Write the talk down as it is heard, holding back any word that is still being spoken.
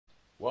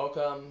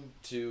Welcome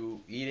to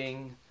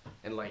Eating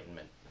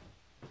Enlightenment.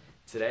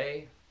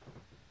 Today,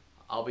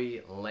 I'll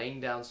be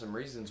laying down some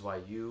reasons why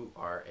you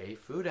are a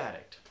food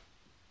addict.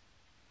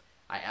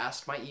 I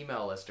asked my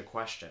email list a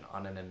question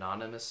on an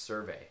anonymous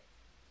survey.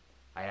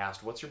 I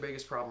asked, what's your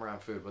biggest problem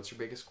around food? What's your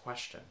biggest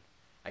question?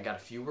 I got a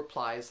few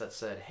replies that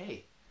said,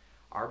 hey,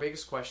 our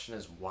biggest question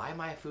is, why am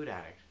I a food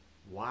addict?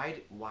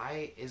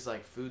 Why is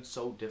food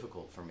so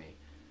difficult for me?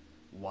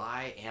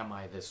 Why am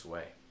I this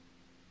way?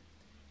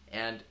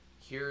 And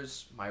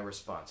here's my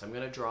response. I'm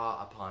going to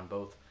draw upon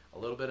both a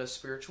little bit of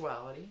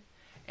spirituality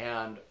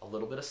and a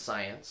little bit of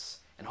science,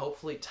 and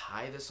hopefully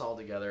tie this all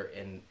together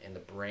in the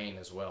brain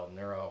as well,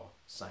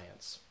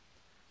 neuroscience.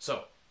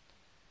 So,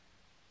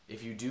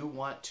 if you do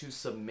want to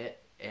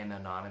submit an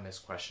anonymous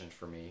question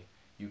for me,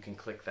 you can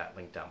click that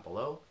link down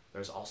below.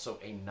 There's also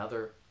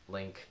another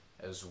link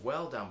as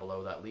well down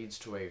below that leads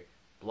to a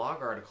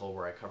blog article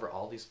where I cover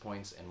all these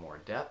points in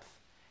more depth.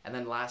 And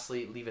then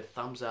lastly, leave a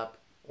thumbs up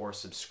or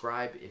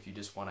subscribe if you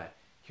just want to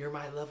hear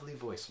my lovely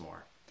voice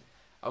more.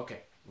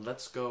 Okay,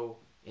 let's go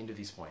into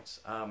these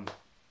points.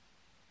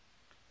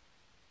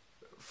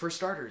 For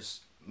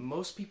starters,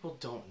 most people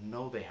don't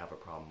know they have a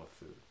problem with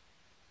food.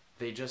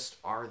 They just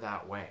are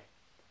that way.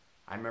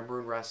 I remember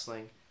in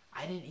wrestling,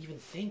 I didn't even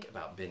think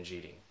about binge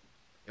eating.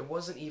 It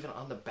wasn't even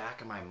on the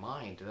back of my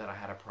mind that I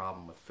had a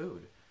problem with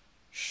food.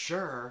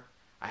 Sure,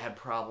 I had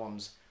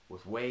problems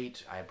with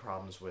weight, I had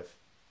problems with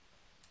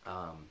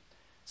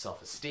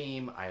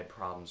self-esteem, I had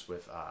problems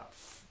with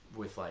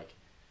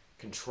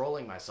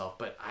controlling myself,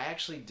 but I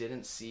actually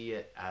didn't see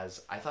it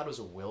as, I thought it was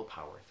a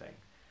willpower thing.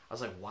 I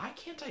was like, why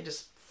can't I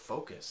just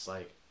focus?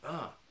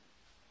 And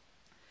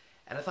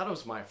I thought it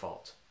was my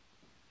fault.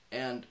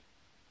 And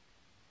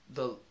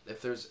I'm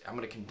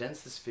going to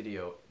condense this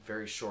video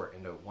very short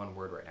into one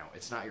word right now.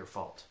 It's not your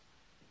fault.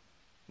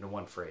 Into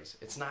one phrase.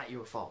 It's not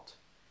your fault.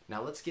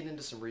 Now let's get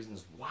into some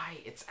reasons why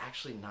it's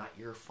actually not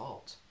your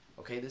fault.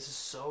 Okay, this is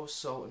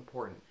so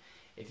important.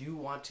 If you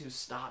want to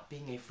stop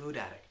being a food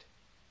addict,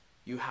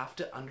 you have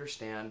to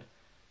understand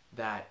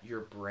that your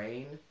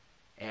brain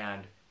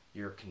and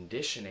your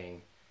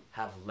conditioning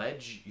have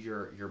led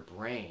your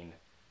brain,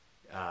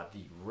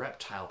 the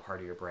reptile part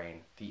of your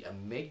brain, the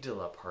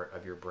amygdala part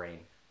of your brain,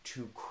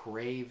 to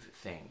crave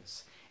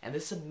things. And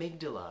this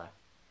amygdala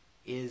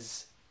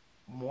is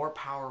more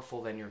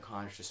powerful than your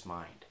conscious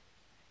mind.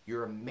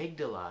 Your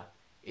amygdala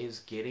is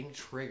getting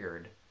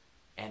triggered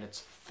and it's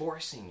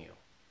forcing you.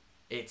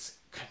 It's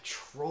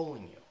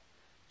controlling you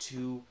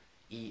to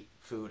eat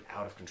food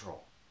out of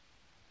control.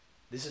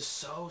 This is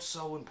so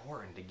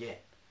important to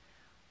get.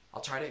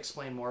 I'll try to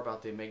explain more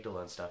about the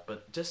amygdala and stuff,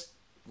 but just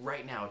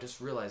right now,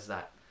 just realize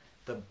that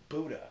the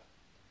Buddha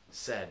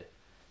said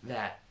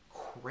that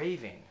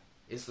craving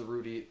is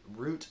the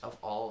root of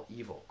all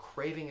evil.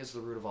 Craving is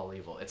the root of all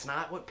evil. It's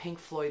not what Pink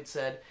Floyd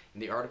said. In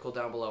the article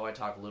down below, I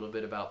talk a little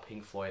bit about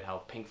Pink Floyd, how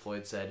Pink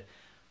Floyd said,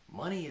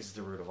 money is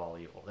the root of all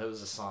evil. That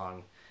was a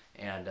song,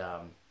 and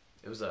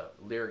it was a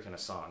lyric in a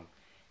song.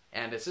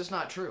 And it's just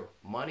not true.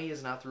 Money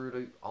is not the root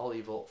of all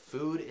evil.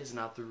 Food is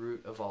not the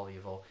root of all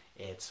evil.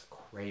 It's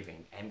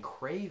craving. And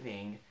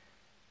craving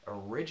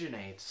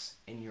originates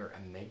in your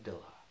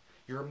amygdala.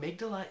 Your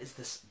amygdala is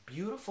this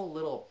beautiful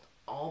little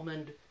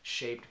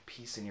almond-shaped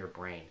piece in your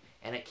brain,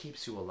 and it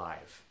keeps you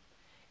alive.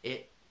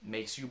 It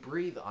makes you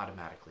breathe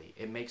automatically.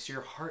 It makes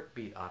your heart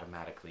beat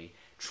automatically.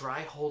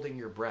 Try holding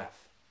your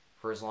breath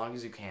for as long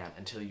as you can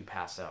until you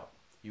pass out.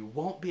 You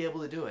won't be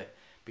able to do it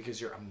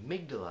because your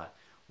amygdala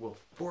will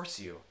force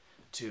you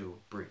to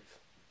breathe.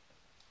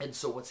 And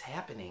so what's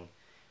happening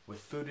with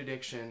food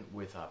addiction,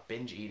 with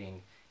binge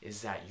eating,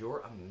 is that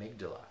your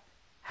amygdala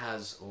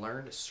has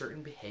learned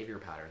certain behavior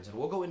patterns. And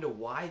we'll go into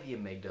why the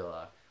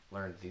amygdala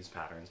learned these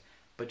patterns.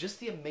 But just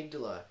the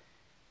amygdala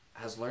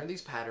has learned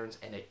these patterns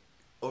and it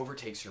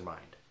overtakes your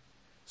mind.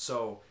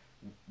 So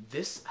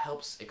this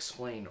helps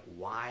explain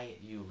why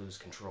you lose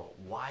control,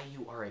 why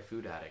you are a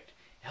food addict.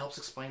 It helps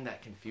explain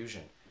that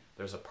confusion.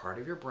 There's a part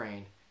of your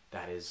brain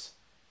that is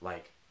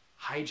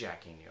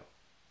hijacking you,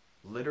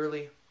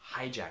 literally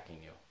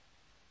hijacking you.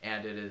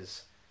 And it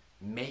is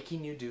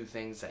making you do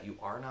things that you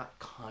are not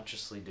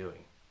consciously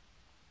doing.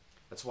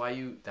 That's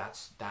why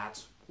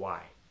that's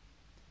why.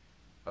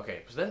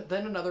 Okay, so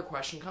then another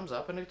question comes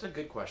up, and it's a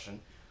good question.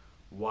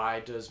 Why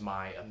does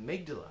my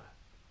amygdala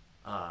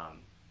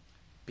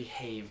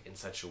behave in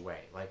such a way?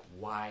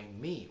 Why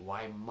me?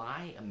 Why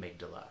my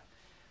amygdala?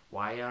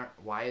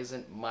 Why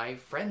isn't my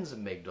friend's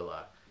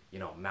amygdala,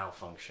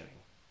 malfunctioning?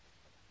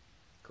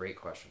 Great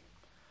question.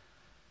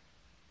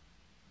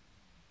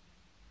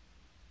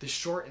 The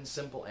short and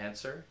simple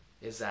answer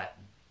is that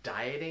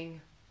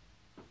dieting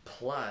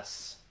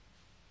plus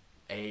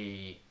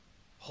a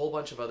whole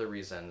bunch of other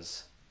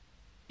reasons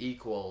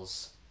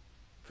equals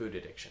food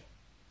addiction.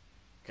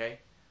 Okay?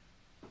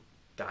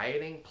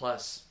 Dieting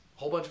plus a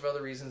whole bunch of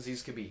other reasons.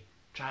 These could be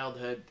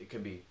childhood, it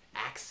could be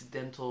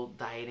accidental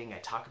dieting. I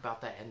talk about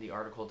that in the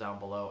article down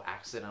below,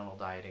 accidental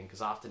dieting,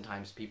 because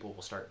oftentimes people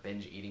will start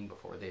binge eating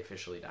before they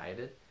officially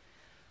dieted.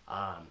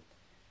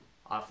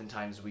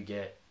 Oftentimes we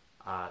get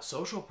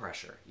Social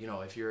pressure,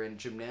 if you're in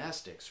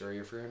gymnastics or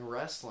if you're in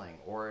wrestling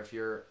or if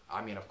you're,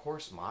 I mean, of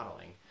course,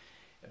 modeling,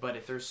 but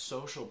if there's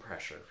social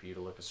pressure for you to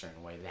look a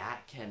certain way,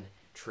 that can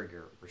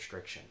trigger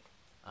restriction.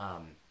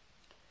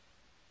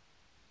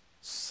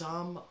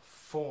 Some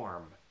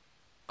form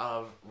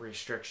of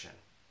restriction,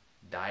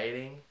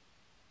 dieting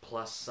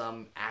plus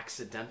some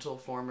accidental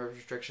form of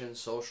restriction,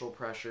 social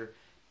pressure,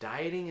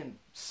 dieting and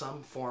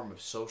some form of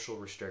social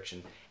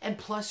restriction, and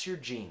plus your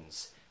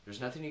genes.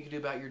 There's nothing you can do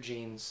about your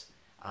genes.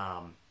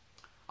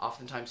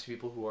 Oftentimes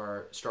people who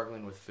are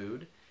struggling with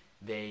food,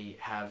 they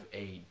have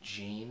a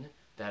gene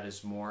that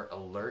is more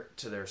alert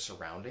to their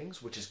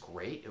surroundings, which is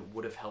great. It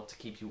would have helped to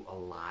keep you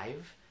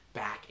alive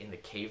back in the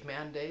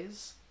caveman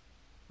days.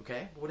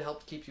 Okay? It would have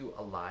helped keep you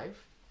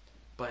alive.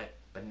 But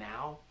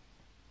now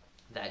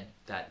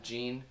that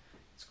gene,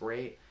 it's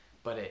great,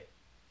 but it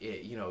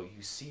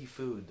you see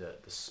food,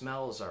 the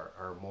smells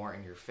are more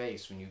in your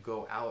face. When you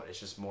go out, it's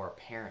just more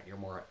apparent. You're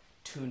more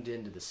tuned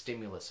into the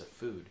stimulus of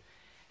food.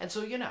 And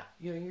so,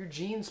 your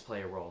genes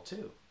play a role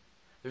too.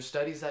 There's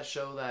studies that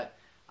show that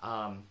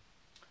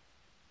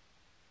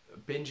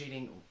binge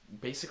eating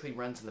basically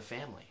runs in the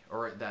family,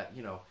 or that,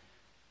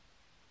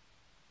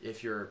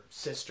 if your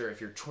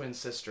twin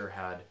sister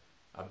had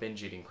a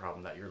binge eating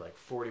problem, that you're like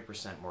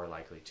 40% more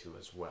likely to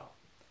as well.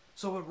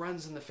 So it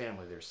runs in the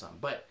family, there's some.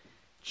 But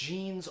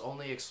genes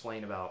only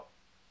explain about,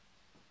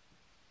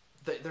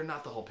 they're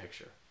not the whole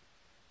picture.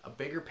 A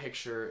bigger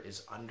picture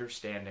is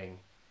understanding,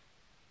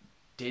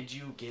 did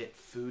you get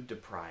food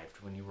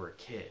deprived when you were a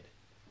kid?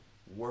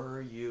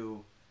 Were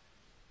you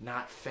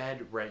not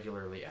fed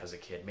regularly as a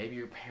kid? Maybe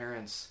your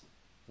parents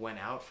went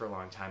out for a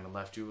long time and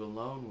left you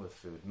alone with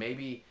food.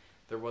 Maybe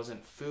there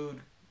wasn't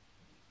food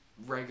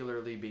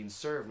regularly being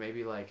served.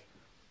 Maybe like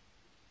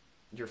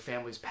your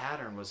family's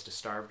pattern was to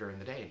starve during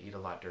the day and eat a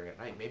lot during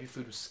the night. Maybe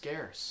food was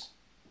scarce.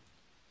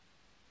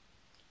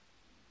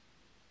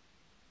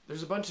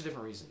 There's a bunch of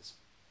different reasons.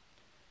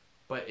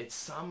 But it's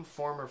some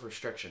form of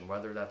restriction,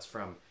 whether that's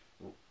from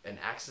an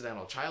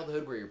accidental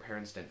childhood where your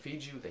parents didn't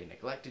feed you, they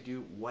neglected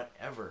you,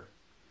 whatever,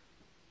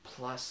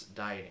 plus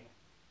dieting.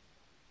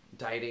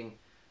 Dieting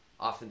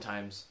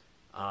oftentimes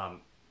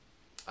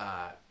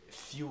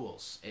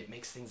fuels. It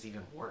makes things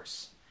even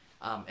worse.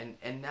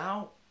 And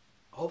now,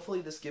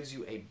 hopefully this gives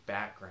you a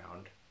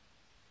background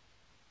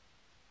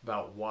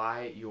about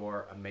why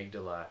your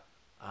amygdala,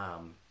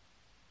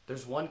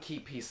 there's one key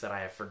piece that I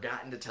have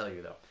forgotten to tell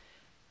you though.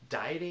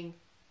 Dieting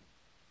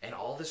and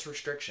all this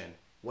restriction,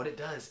 what it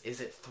does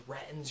is it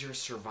threatens your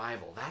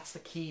survival. That's the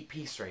key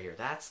piece right here.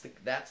 That's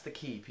the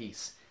key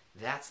piece.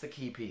 That's the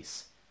key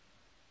piece.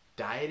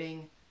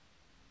 Dieting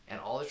and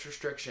all this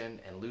restriction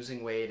and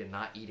losing weight and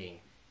not eating,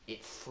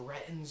 it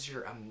threatens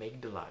your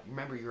amygdala.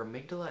 Remember, your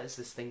amygdala is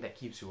this thing that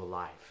keeps you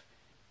alive.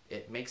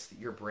 It makes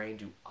your brain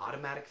do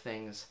automatic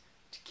things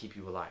to keep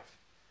you alive.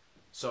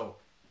 So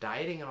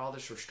dieting and all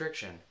this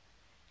restriction,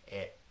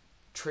 it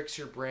tricks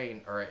your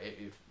brain, or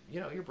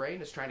your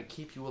brain is trying to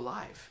keep you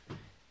alive.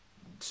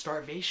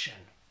 Starvation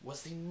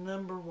was the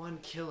number one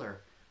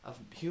killer of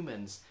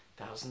humans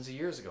thousands of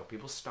years ago.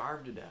 People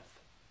starved to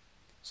death.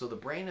 So the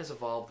brain has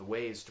evolved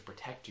ways to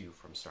protect you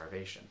from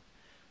starvation.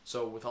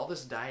 So with all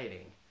this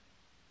dieting,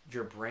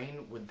 your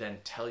brain would then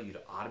tell you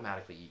to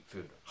automatically eat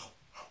food.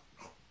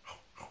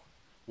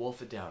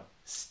 Wolf it down.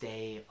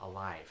 Stay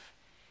alive.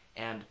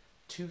 And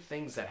two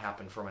things that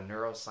happen from a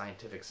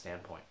neuroscientific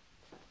standpoint.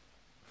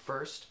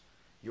 First,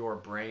 your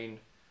brain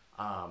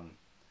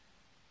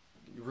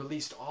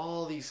released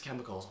all these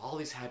chemicals, all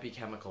these happy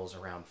chemicals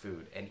around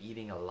food and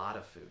eating a lot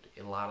of food,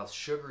 a lot of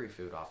sugary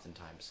food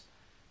oftentimes.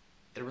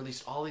 It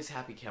released all these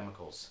happy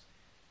chemicals,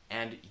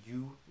 and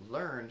you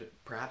learned,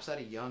 perhaps at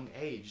a young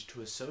age,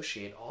 to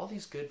associate all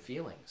these good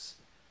feelings.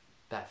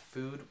 That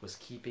food was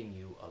keeping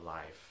you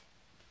alive.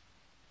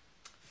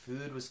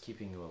 Food was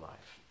keeping you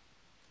alive.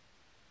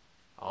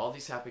 All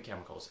these happy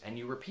chemicals, and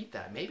you repeat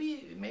that.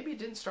 Maybe it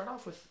didn't start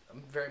off with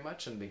very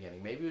much in the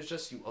beginning. Maybe it was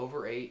just you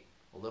overate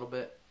a little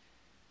bit,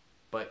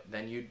 but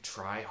then you'd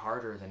try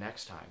harder the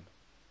next time.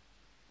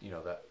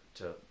 That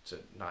to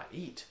not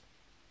eat,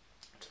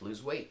 to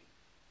lose weight,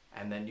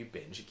 and then you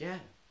binge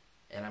again.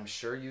 And I'm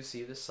sure you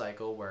see this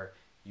cycle where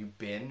you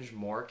binge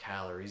more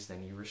calories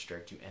than you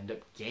restrict. You end up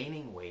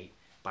gaining weight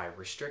by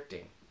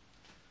restricting.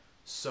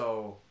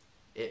 So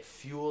it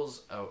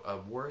fuels a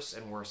worse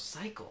and worse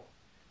cycle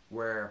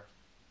where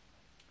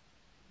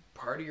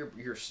part of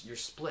your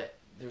split,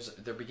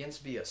 there begins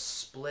to be a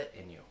split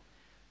in you.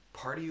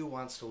 Part of you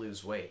wants to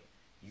lose weight.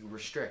 You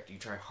restrict. You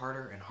try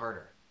harder and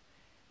harder.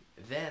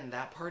 Then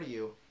that part of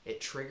you, it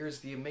triggers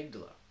the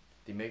amygdala.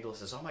 The amygdala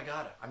says, oh my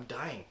God, I'm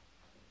dying.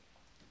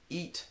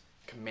 Eat.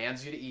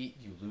 Commands you to eat.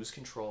 You lose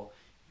control.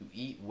 You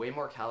eat way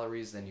more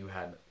calories than you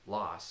had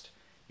lost.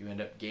 You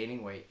end up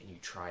gaining weight and you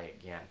try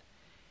again.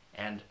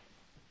 And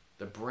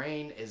the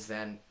brain is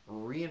then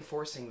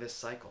reinforcing this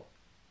cycle.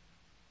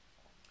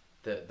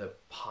 The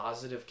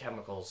positive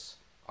chemicals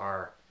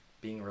are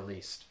being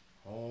released.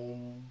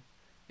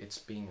 It's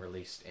being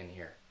released in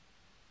here.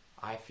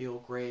 I feel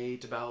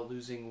great about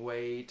losing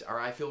weight, or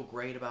I feel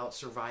great about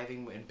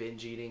surviving and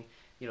binge eating.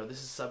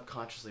 this is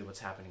subconsciously what's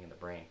happening in the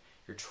brain.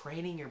 You're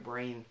training your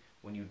brain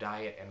when you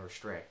diet and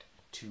restrict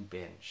to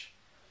binge.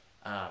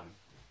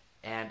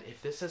 And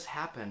if this has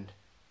happened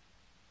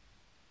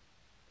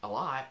a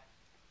lot,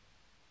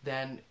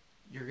 then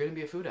you're going to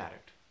be a food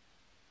addict.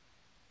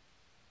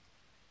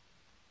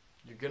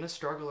 You're going to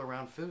struggle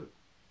around food.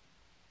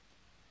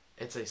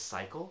 It's a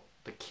cycle.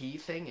 The key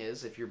thing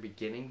is, if you're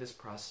beginning this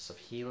process of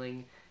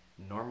healing,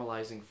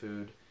 normalizing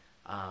food,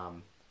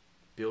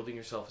 building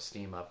your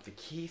self-esteem up, the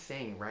key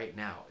thing right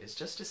now is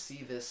just to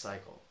see this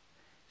cycle.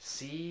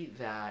 See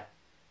that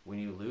when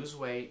you lose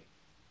weight,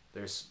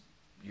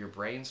 your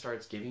brain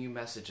starts giving you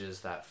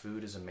messages that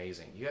food is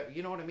amazing.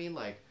 You know what I mean?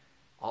 Like,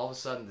 all of a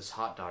sudden this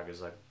hot dog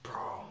is like,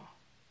 bro,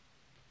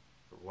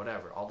 or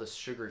whatever. All this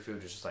sugary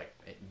food is just like,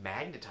 it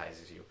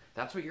magnetizes you.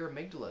 That's what your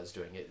amygdala is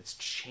doing. It's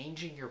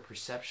changing your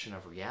perception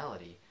of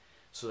reality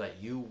so that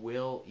you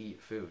will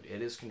eat food.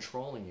 It is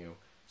controlling you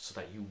so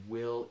that you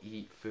will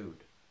eat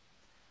food.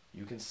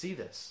 You can see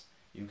this.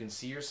 You can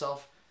see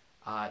yourself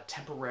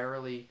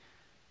temporarily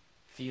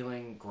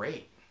feeling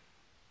great.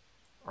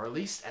 Or at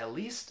least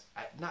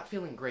not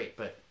feeling great,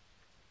 but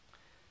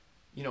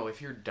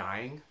if you're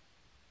dying,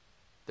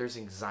 there's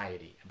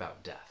anxiety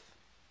about death.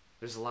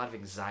 There's a lot of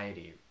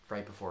anxiety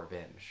right before a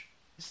binge.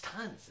 There's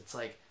tons. It's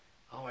like,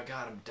 oh my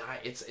God, I'm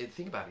dying.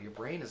 Think about it. Your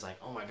brain is like,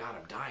 oh my God,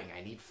 I'm dying.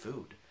 I need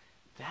food.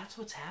 That's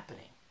what's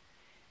happening.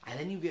 And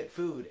then you get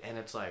food, and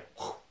it's like,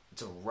 whew,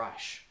 it's a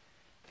rush,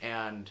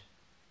 and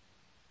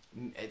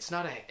it's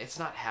not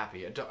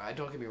happy.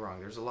 Don't get me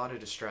wrong. There's a lot of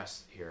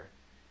distress here.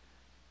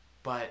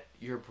 But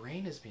your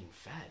brain is being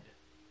fed.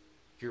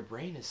 Your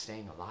brain is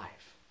staying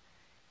alive.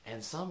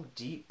 And some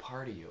deep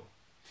part of you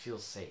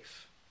feels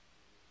safe.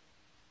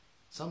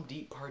 Some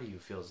deep part of you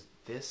feels,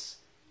 this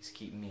is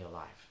keeping me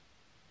alive.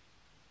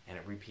 And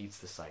it repeats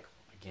the cycle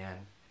again,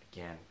 and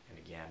again, and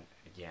again,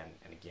 and again,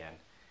 and again.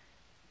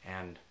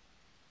 And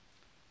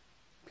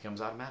it becomes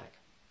automatic.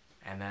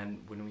 And then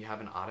when we have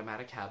an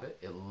automatic habit,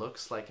 it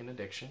looks like an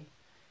addiction.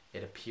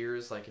 It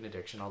appears like an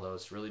addiction, although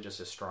it's really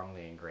just a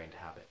strongly ingrained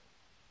habit.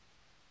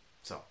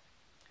 So,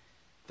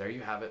 there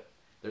you have it.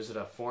 There's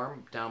a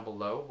form down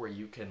below where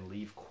you can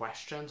leave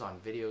questions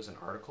on videos and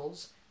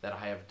articles that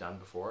I have done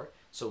before.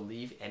 So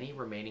leave any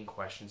remaining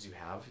questions you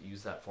have.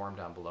 Use that form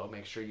down below.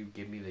 Make sure you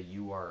give me the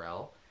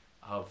URL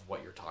of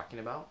what you're talking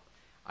about.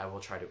 I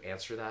will try to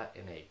answer that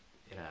in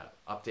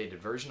a updated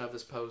version of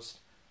this post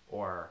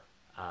or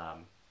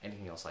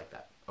anything else like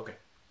that. Okay.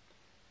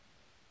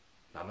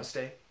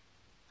 Namaste.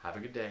 Have a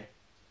good day.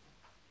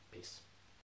 Peace.